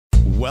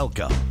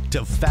Welcome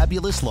to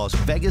fabulous Las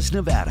Vegas,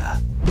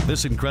 Nevada.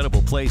 This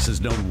incredible place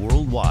is known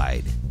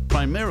worldwide,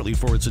 primarily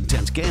for its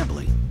intense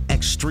gambling,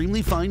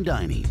 extremely fine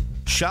dining,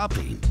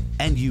 shopping,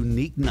 and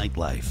unique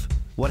nightlife.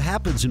 What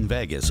happens in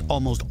Vegas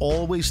almost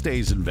always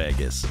stays in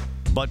Vegas,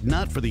 but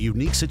not for the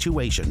unique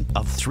situation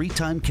of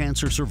three-time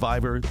cancer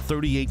survivor,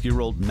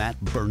 38-year-old Matt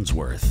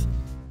Burnsworth.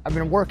 I've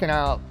been working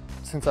out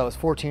since I was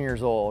 14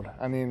 years old.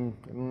 I mean,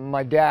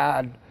 my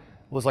dad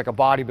was like a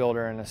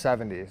bodybuilder in the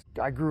 70s.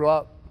 I grew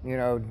up,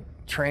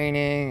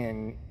 training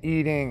and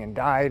eating and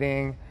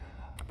dieting,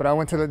 but I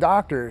went to the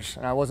doctors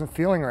and I wasn't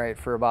feeling right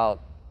for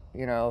about,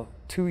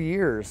 2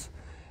 years.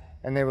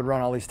 And they would run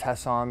all these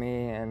tests on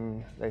me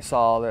and they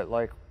saw that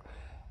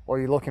well,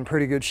 you look in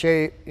pretty good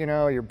shape,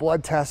 your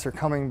blood tests are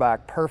coming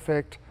back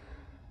perfect.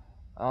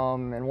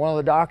 And one of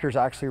the doctors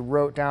actually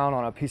wrote down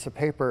on a piece of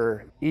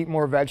paper, eat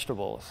more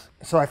vegetables.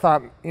 So I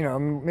thought,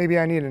 maybe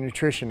I need a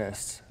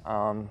nutritionist.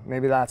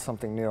 Maybe that's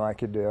something new I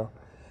could do.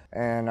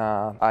 And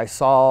I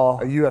saw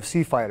a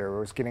UFC fighter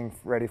who was getting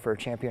ready for a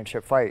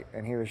championship fight,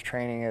 and he was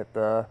training at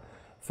the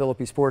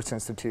Philippi Sports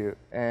Institute.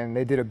 And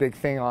they did a big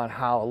thing on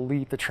how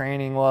elite the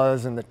training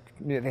was, and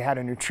they had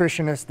a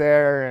nutritionist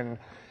there, and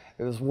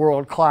it was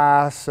world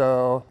class.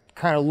 So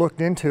kind of looked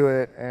into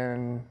it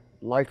and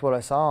liked what I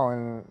saw,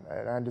 and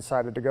I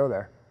decided to go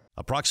there.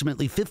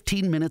 Approximately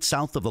 15 minutes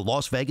south of the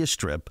Las Vegas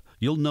Strip,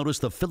 you'll notice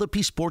the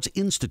Philippi Sports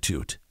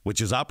Institute,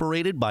 which is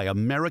operated by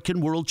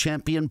American world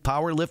champion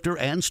powerlifter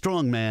and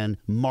strongman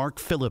Mark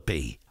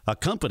Philippi,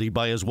 accompanied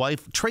by his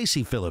wife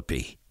Tracy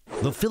Philippi.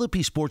 The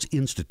Philippi Sports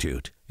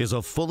Institute is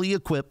a fully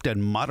equipped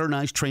and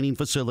modernized training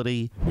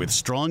facility with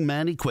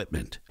strongman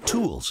equipment,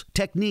 tools,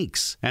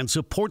 techniques, and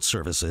support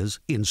services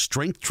in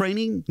strength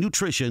training,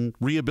 nutrition,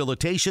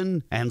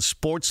 rehabilitation, and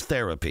sports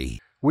therapy.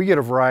 We get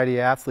a variety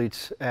of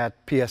athletes at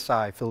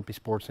PSI, Philippi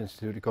Sports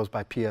Institute. It goes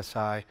by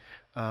PSI,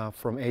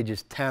 from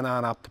ages 10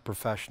 on up to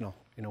professional.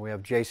 We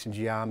have Jason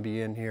Giambi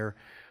in here,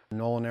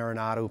 Nolan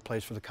Arenado, who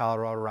plays for the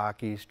Colorado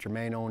Rockies,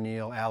 Jermaine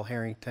O'Neal, Al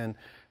Harrington.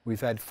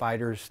 We've had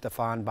fighters,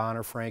 Stefan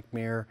Bonner, Frank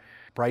Mir,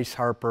 Bryce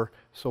Harper.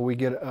 So we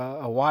get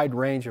a wide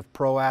range of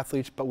pro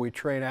athletes, but we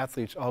train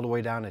athletes all the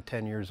way down to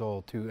 10 years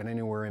old too, and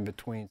anywhere in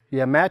between.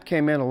 Yeah, Matt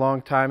came in a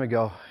long time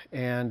ago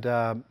and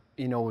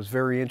was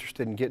very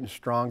interested in getting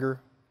stronger,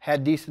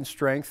 had decent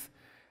strength,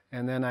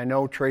 and then I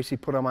know Tracy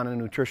put him on a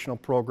nutritional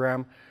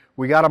program.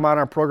 We got him on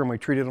our program, we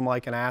treated him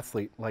like an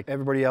athlete. Like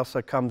everybody else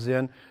that comes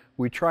in,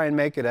 we try and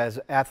make it as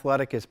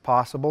athletic as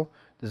possible,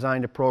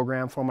 designed a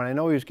program for him, and I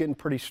know he was getting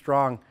pretty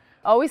strong.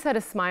 Always had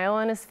a smile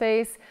on his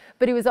face,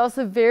 but he was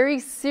also very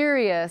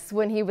serious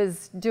when he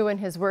was doing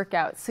his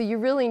workouts. So you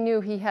really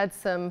knew he had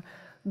some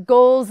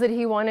goals that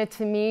he wanted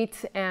to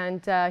meet,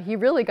 and he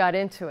really got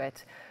into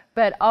it.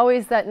 But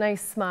always that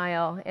nice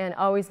smile, and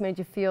always made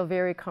you feel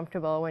very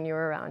comfortable when you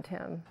were around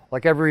him.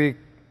 Like every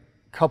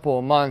couple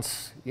of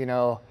months,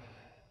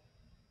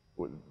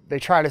 they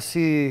try to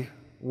see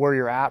where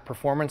you're at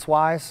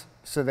performance-wise.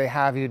 So they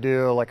have you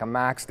do like a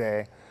max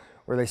day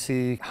where they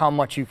see how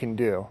much you can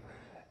do.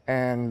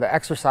 And the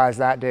exercise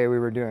that day, we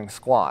were doing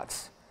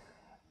squats.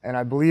 And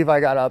I believe I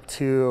got up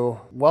to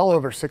well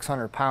over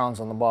 600 pounds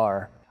on the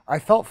bar. I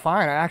felt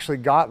fine. I actually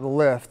got the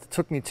lift. It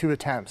took me 2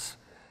 attempts.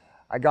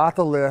 I got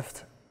the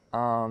lift,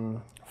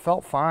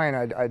 felt fine.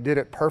 I did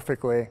it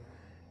perfectly.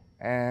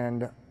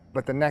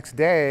 But the next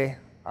day,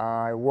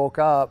 I woke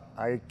up,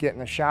 I get in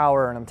the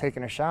shower, and I'm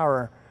taking a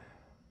shower,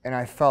 and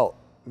I felt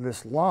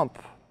this lump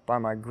by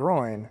my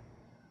groin.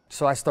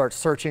 So I start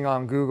searching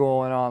on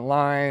Google and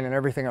online, and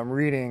everything I'm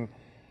reading,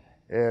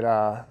 it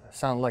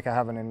sounded like I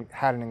had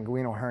an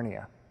inguinal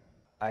hernia.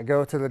 I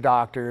go to the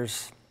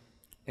doctors.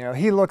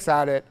 He looks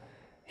at it.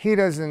 He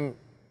doesn't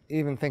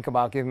even think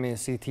about giving me a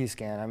CT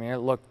scan. I mean, it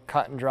looked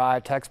cut and dry,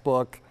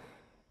 textbook.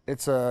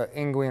 It's a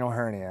inguinal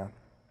hernia.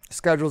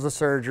 Schedules the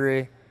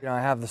surgery. I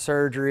have the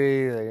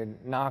surgery. They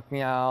knock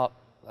me out.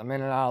 I'm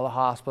in and out of the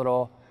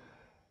hospital.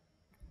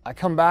 I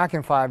come back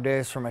in 5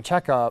 days from a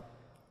checkup,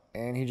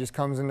 and he just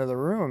comes into the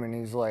room, and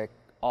he's like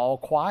all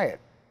quiet.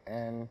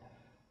 And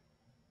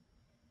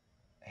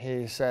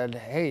he said,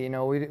 hey,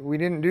 we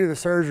didn't do the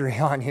surgery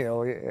on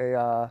you.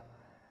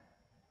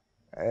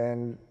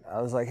 And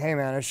I was like, hey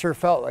man, it sure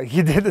felt like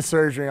you did the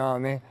surgery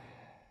on me.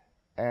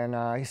 And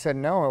he said,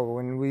 no,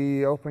 when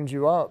we opened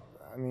you up,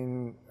 I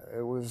mean,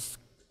 it was,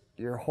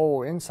 your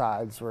whole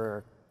insides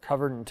were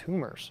covered in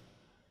tumors.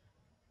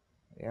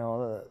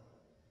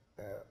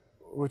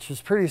 Which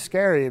was pretty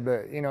scary,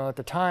 but at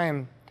the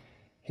time,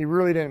 he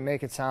really didn't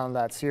make it sound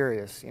that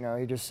serious.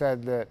 He just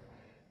said that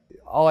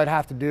all I'd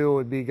have to do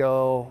would be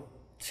go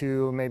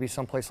to maybe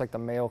someplace like the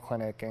Mayo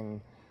Clinic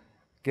and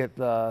get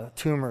the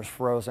tumors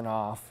frozen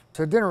off.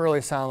 So it didn't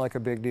really sound like a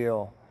big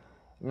deal.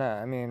 No,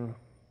 I mean,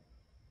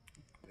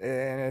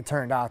 and it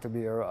turned out to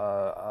be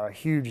a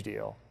huge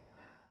deal.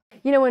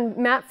 When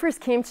Matt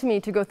first came to me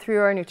to go through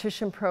our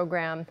nutrition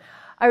program,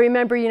 I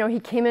remember, he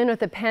came in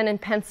with a pen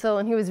and pencil,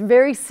 and he was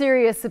very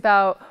serious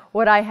about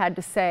what I had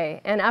to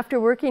say. And after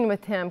working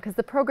with him, because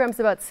the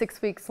program's about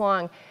 6 weeks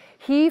long,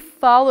 he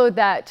followed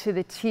that to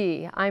the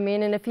T. I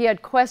mean, and if he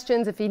had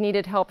questions, if he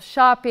needed help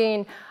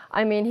shopping,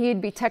 I mean,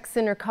 he'd be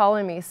texting or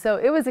calling me. So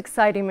it was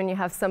exciting when you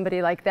have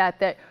somebody like that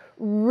that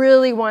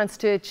really wants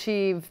to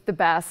achieve the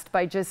best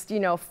by just, you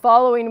know,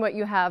 following what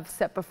you have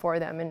set before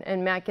them.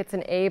 And Matt gets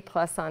an A+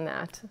 on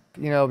that.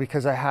 You know,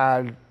 because I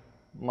had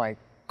my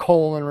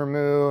colon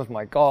removed,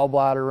 my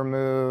gallbladder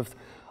removed,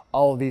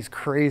 all of these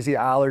crazy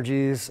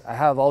allergies. I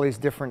have all these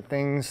different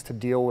things to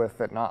deal with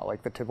that not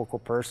like the typical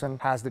person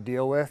has to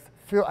deal with.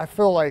 I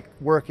feel like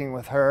working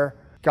with her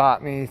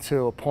got me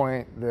to a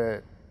point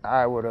that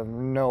I would have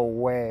no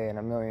way in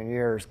a million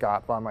years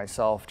got by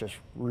myself just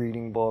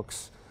reading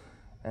books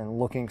and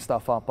looking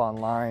stuff up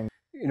online.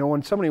 You know,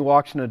 when somebody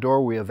walks in the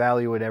door, we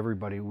evaluate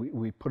everybody.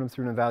 We put them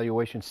through an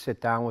evaluation,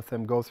 sit down with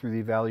them, go through the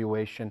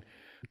evaluation,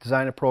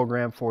 design a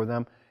program for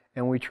them,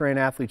 and we train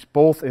athletes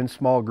both in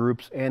small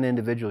groups and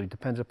individually.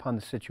 Depends upon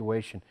the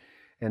situation.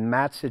 In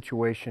Matt's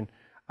situation,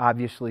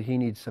 obviously he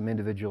needs some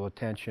individual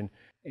attention,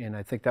 and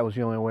I think that was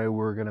the only way we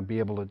were going to be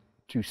able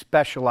to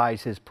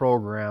specialize his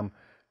program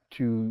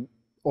to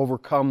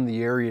overcome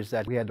the areas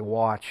that we had to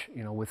watch,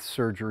 you know, with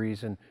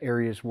surgeries and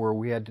areas where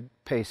we had to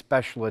pay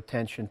special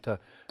attention to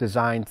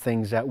design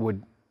things that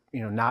would,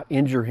 you know, not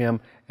injure him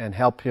and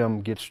help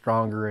him get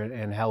stronger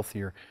and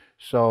healthier.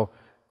 So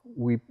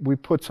we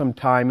put some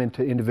time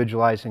into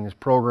individualizing his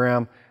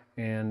program,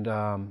 and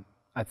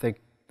I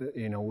think that,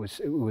 you know,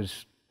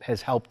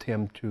 has helped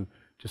him to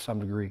some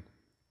degree.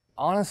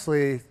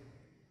 Honestly,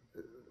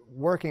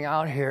 working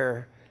out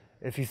here,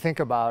 if you think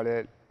about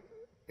it,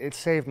 it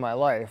saved my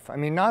life. I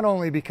mean, not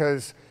only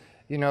because,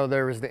 you know,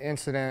 there was the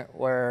incident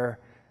where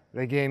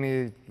they gave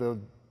me the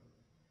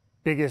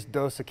biggest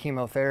dose of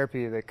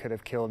chemotherapy that could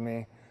have killed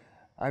me.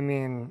 I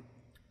mean,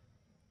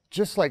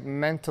 just like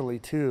mentally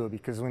too,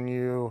 because when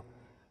you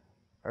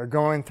are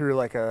going through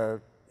like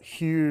a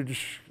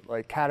huge,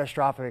 like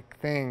catastrophic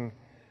thing,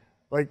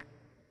 like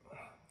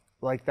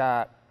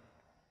that,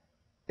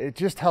 it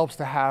just helps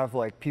to have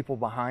like people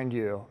behind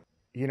you.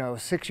 You know,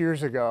 6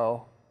 years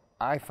ago,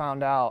 I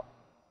found out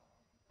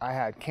I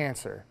had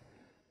cancer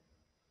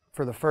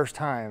for the first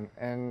time,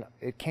 and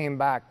it came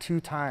back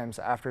 2 times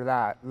after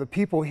that. The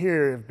people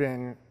here have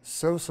been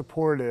so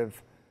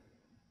supportive,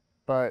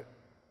 but,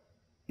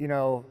 you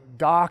know,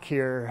 Doc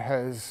here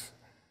has,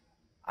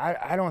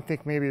 I don't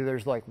think maybe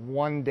there's like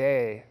one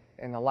day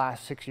in the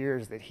last 6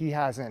 years that he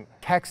hasn't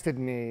texted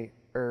me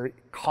or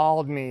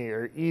called me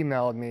or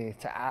emailed me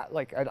to,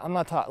 like, I'm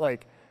not talking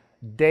like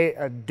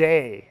a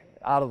day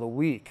out of the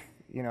week,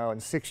 you know, in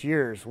 6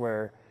 years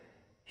where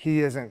he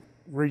hasn't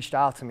reached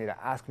out to me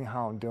to ask me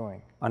how I'm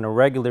doing. On a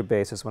regular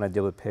basis, when I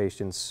deal with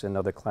patients and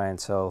other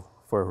clientele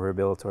for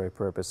rehabilitory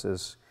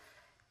purposes,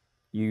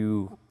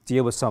 you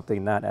deal with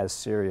something not as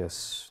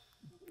serious.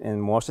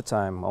 And most of the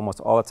time, almost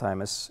all the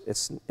time,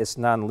 it's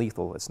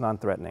non-lethal, it's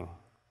non-threatening.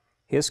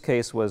 His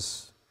case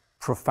was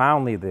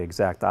profoundly the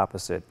exact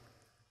opposite.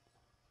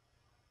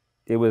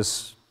 It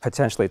was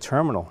potentially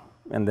terminal,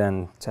 and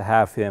then to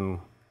have him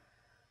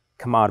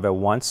come out of it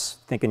once,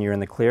 thinking you're in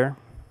the clear,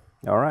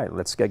 all right,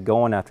 let's get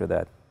going after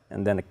that.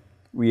 And then it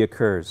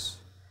reoccurs.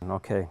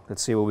 Okay,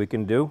 let's see what we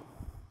can do.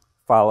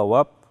 Follow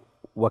up.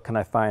 What can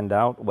I find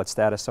out? What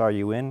status are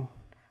you in?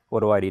 What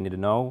do I need to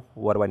know?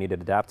 What do I need to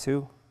adapt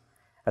to?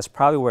 That's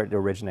probably where it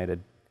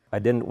originated. I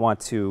didn't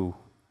want to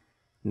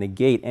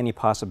negate any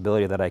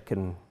possibility that I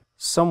can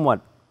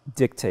somewhat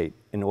dictate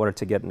in order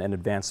to get an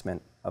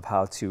advancement of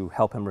how to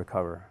help him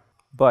recover.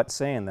 But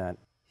saying that,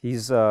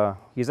 he's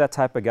that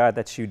type of guy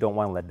that you don't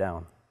want to let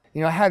down.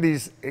 You know, I had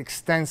these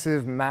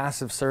extensive,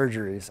 massive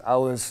surgeries.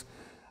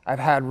 I've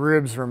had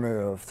ribs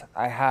removed.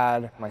 I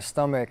had my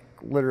stomach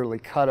literally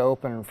cut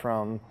open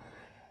from,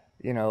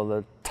 you know,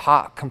 the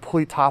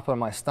complete top of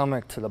my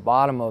stomach to the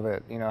bottom of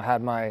it. You know,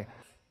 had my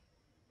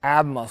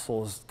ab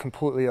muscles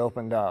completely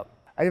opened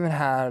up. I even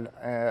had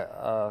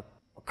a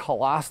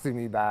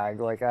colostomy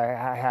bag. Like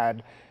I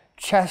had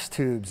chest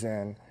tubes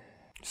in.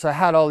 So I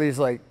had all these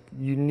like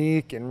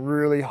unique and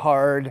really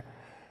hard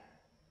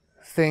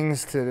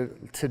things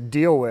to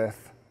deal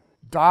with.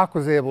 Doc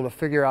was able to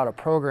figure out a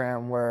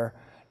program where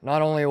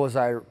not only was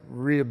I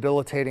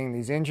rehabilitating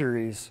these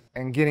injuries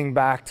and getting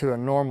back to a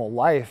normal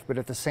life, but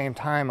at the same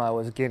time I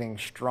was getting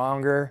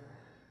stronger,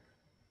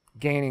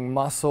 gaining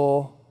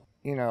muscle,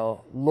 you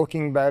know,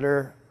 looking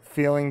better,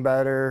 feeling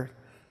better,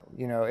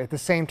 you know, at the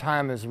same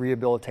time as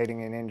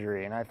rehabilitating an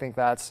injury. And I think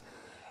that's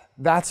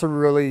a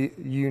really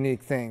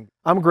unique thing.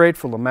 I'm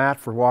grateful to Matt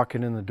for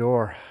walking in the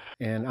door,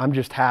 and I'm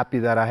just happy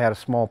that I had a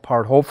small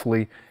part,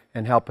 hopefully,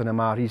 in helping him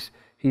out.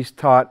 He's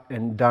taught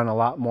and done a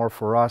lot more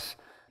for us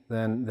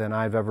than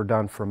I've ever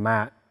done for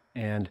Matt,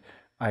 and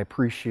I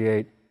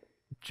appreciate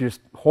just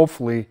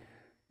hopefully,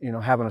 you know,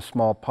 having a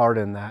small part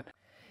in that.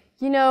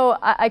 You know,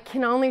 I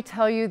can only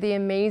tell you the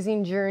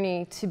amazing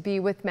journey to be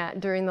with Matt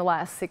during the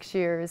last 6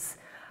 years.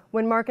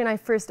 When Mark and I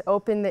first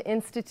opened the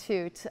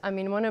Institute, I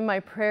mean, one of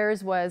my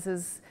prayers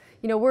was,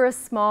 you know, we're a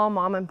small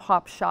mom and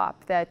pop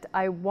shop that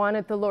I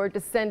wanted the Lord to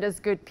send us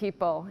good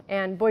people.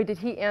 And boy, did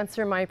he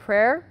answer my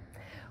prayer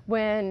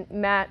when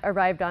Matt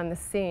arrived on the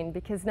scene,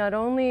 because not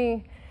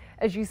only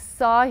as you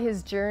saw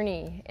his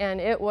journey,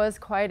 and it was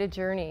quite a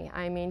journey.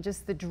 I mean,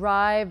 just the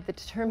drive, the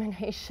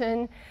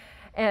determination,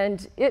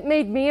 and it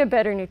made me a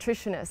better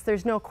nutritionist.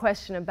 There's no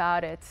question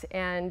about it.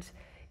 And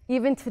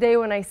even today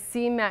when I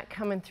see Matt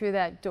coming through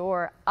that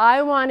door,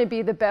 I want to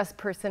be the best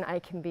person I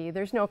can be.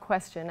 There's no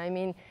question. I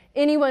mean,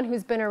 anyone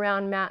who's been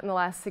around Matt in the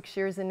last 6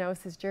 years and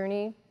knows his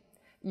journey,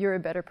 you're a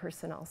better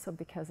person also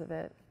because of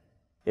it.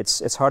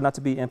 It's hard not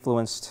to be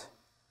influenced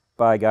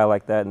by a guy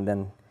like that and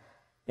then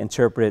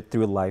interpret it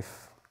through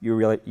life.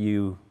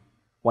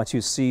 Once you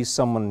see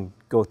someone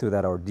go through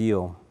that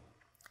ordeal,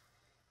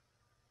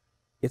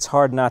 it's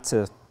hard not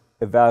to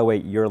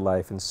evaluate your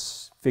life and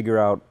figure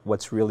out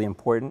what's really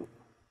important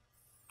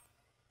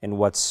and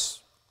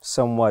what's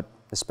somewhat,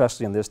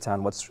 especially in this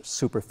town, what's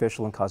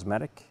superficial and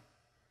cosmetic.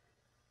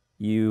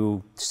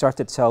 You start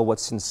to tell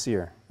what's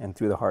sincere and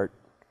through the heart,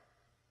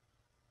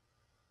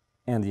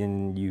 and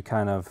then you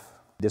kind of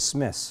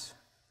dismiss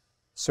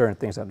certain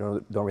things that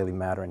don't really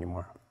matter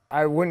anymore.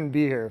 I wouldn't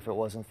be here if it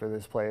wasn't for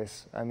this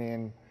place. I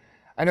mean,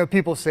 I know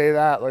people say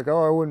that, like,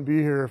 oh, I wouldn't be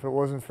here if it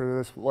wasn't for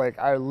this. Like,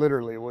 I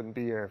literally wouldn't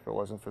be here if it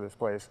wasn't for this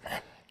place.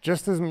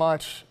 Just as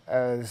much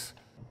as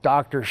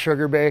Dr.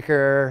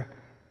 Sugarbaker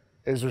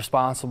is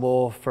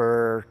responsible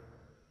for,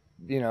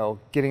 you know,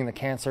 getting the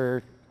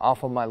cancer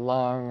off of my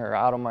lung or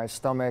out of my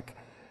stomach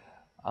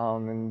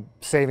and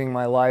saving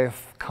my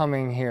life,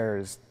 coming here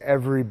is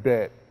every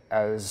bit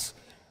as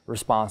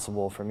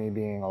responsible for me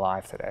being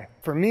alive today.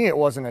 For me, it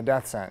wasn't a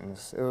death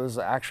sentence. It was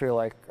actually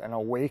like an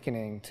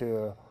awakening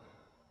to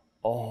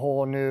a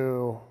whole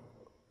new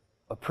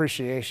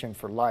appreciation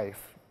for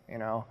life, you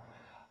know.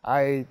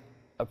 I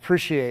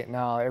appreciate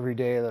now every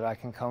day that I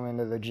can come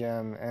into the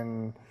gym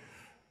and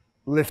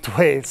lift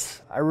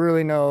weights. I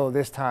really know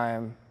this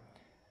time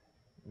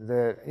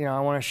that, you know, I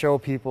want to show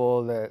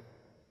people that,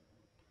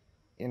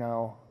 you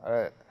know,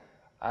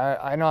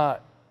 I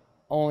not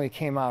only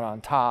came out on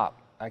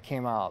top, I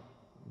came out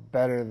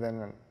better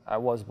than I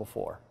was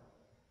before.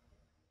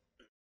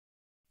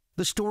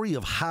 The story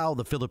of how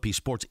the Philippi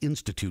Sports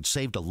Institute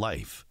saved a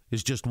life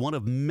is just one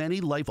of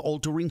many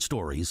life-altering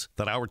stories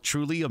that our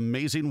truly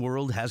amazing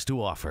world has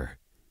to offer.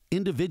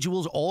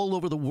 Individuals all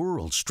over the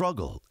world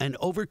struggle and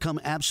overcome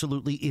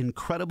absolutely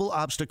incredible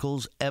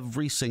obstacles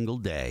every single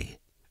day.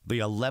 The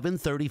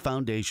 1130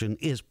 Foundation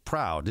is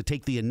proud to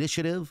take the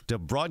initiative to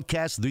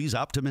broadcast these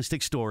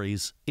optimistic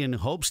stories in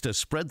hopes to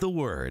spread the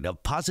word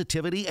of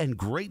positivity and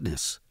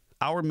greatness.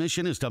 Our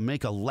mission is to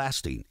make a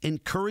lasting,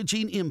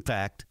 encouraging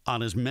impact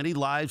on as many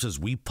lives as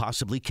we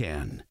possibly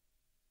can.